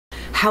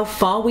how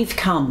far we've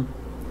come.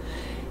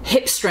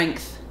 Hip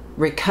strength,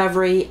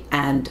 recovery,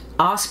 and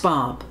Ask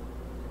Barb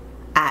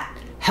at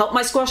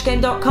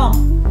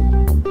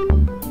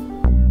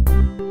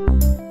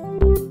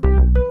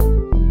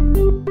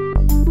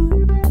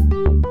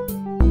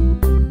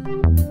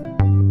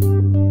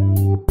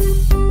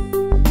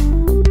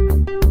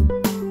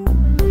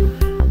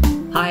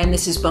Hi, and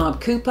this is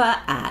Barb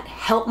Cooper at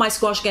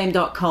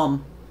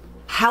helpmysquashgame.com.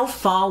 How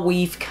far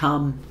we've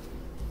come.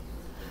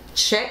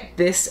 Check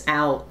this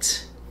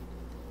out.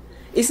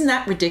 Isn't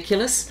that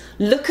ridiculous?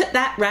 Look at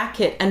that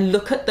racket and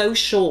look at those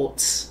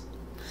shorts.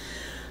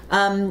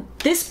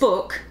 This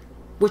book,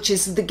 which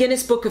is the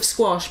Guinness Book of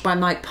Squash by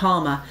Mike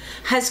Palmer,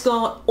 has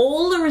got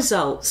all the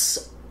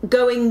results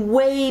going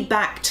way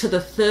back to the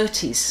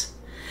 30s.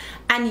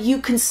 And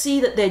you can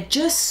see that they're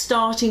just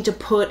starting to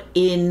put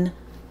in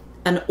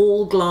an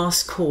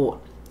all-glass court.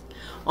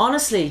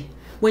 Honestly,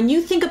 when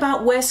you think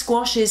about where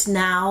squash is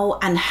now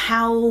and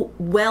how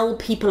well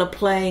people are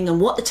playing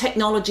and what the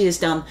technology has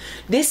done,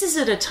 this is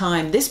at a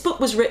time, this book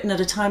was written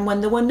at a time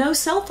when there were no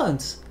cell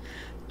phones.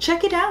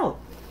 Check it out.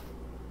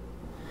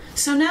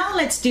 So now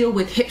let's deal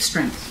with hip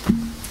strength.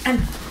 And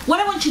what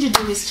I want you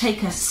to do is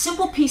take a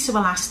simple piece of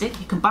elastic,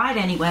 you can buy it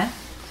anywhere,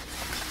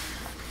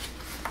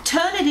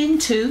 turn it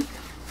into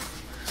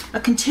a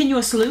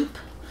continuous loop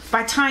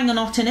by tying a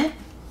knot in it,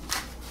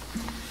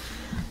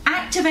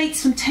 activate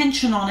some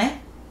tension on it,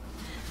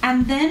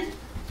 and then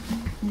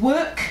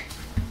work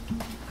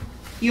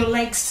your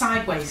legs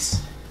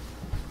sideways.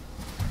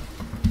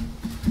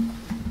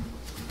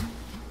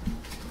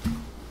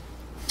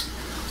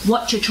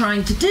 What you're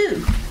trying to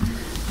do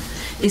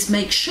is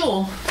make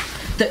sure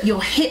that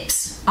your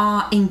hips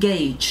are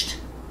engaged.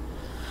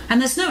 And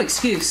there's no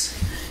excuse.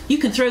 You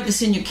can throw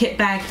this in your kit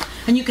bag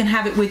and you can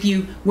have it with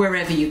you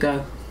wherever you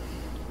go.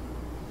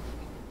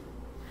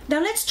 Now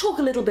let's talk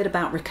a little bit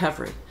about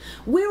recovery.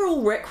 We're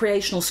all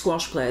recreational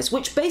squash players,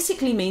 which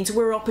basically means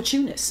we're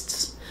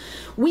opportunists.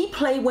 We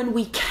play when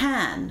we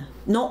can,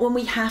 not when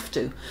we have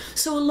to.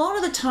 So a lot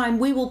of the time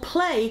we will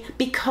play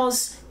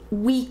because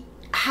we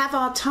have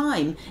our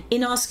time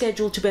in our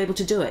schedule to be able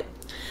to do it.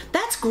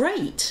 That's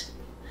great.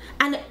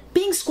 And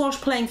being squash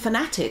playing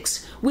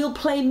fanatics, we'll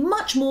play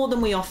much more than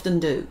we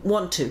often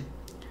want to.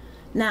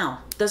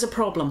 Now, there's a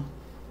problem.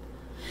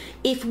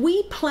 If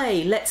we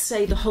play, let's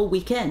say, the whole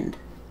weekend,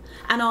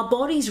 and our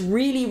body's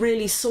really,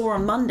 really sore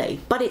on Monday,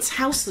 but it's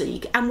house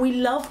league, and we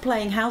love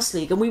playing house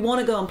league, and we want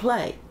to go and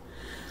play,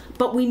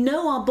 but we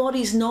know our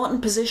body's not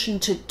in position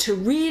to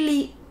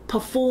really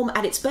perform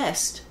at its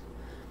best,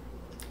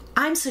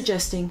 I'm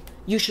suggesting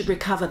you should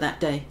recover that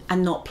day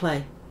and not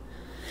play.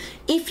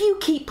 If you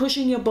keep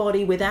pushing your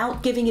body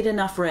without giving it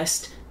enough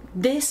rest,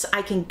 this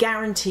I can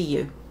guarantee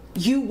you,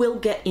 you will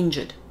get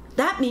injured.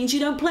 That means you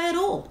don't play at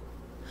all.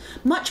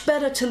 Much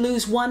better to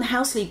lose one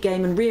house league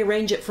game and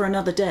rearrange it for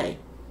another day.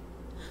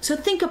 So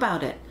think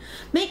about it.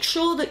 Make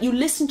sure that you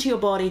listen to your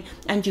body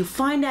and you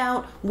find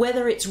out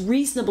whether it's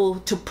reasonable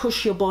to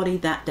push your body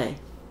that day.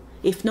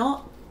 If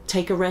not,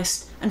 take a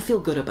rest and feel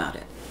good about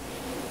it.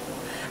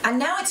 And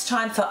now it's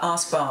time for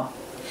Ask Barb.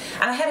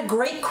 And I had a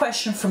great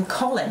question from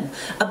Colin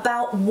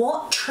about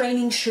what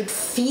training should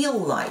feel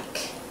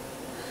like.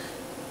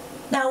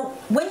 Now,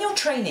 when you're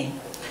training,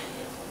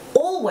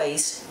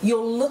 always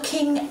you're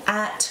looking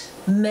at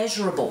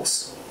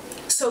measurables.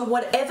 So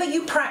whatever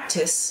you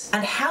practice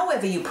and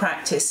however you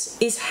practice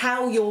is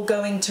how you're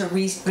going to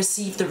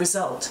receive the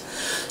result.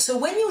 So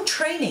when you're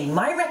training,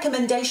 my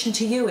recommendation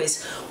to you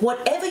is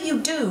whatever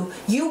you do,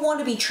 you want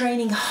to be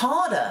training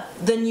harder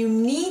than you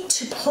need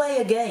to play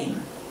a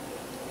game.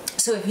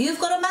 So if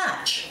you've got a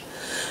match,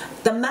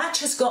 the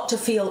match has got to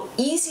feel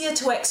easier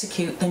to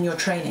execute than your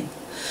training.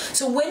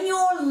 So when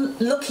you're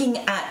looking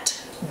at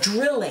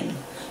drilling,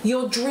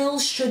 your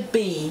drills should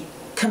be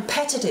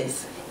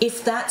competitive.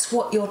 If that's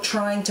what you're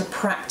trying to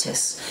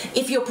practice.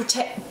 If you're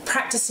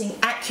practicing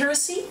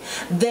accuracy,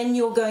 then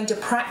you're going to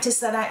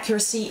practice that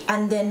accuracy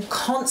and then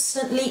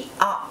constantly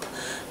up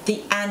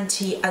the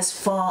ante as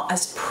far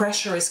as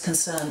pressure is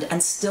concerned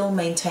and still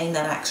maintain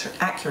that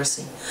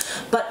accuracy.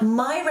 But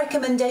my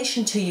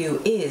recommendation to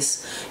you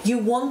is you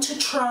want to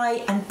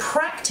try and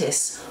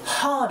practice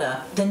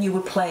harder than you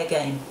would play a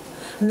game.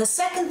 And the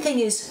second thing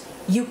is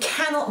you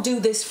cannot do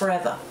this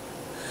forever.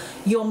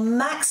 Your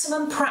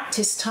maximum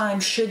practice time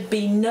should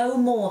be no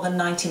more than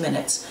 90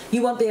 minutes.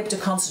 You won't be able to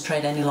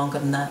concentrate any longer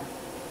than that.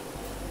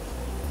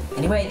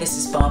 Anyway, this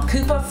is Barb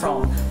Cooper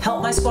from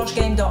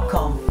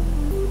helpmysquashgame.com.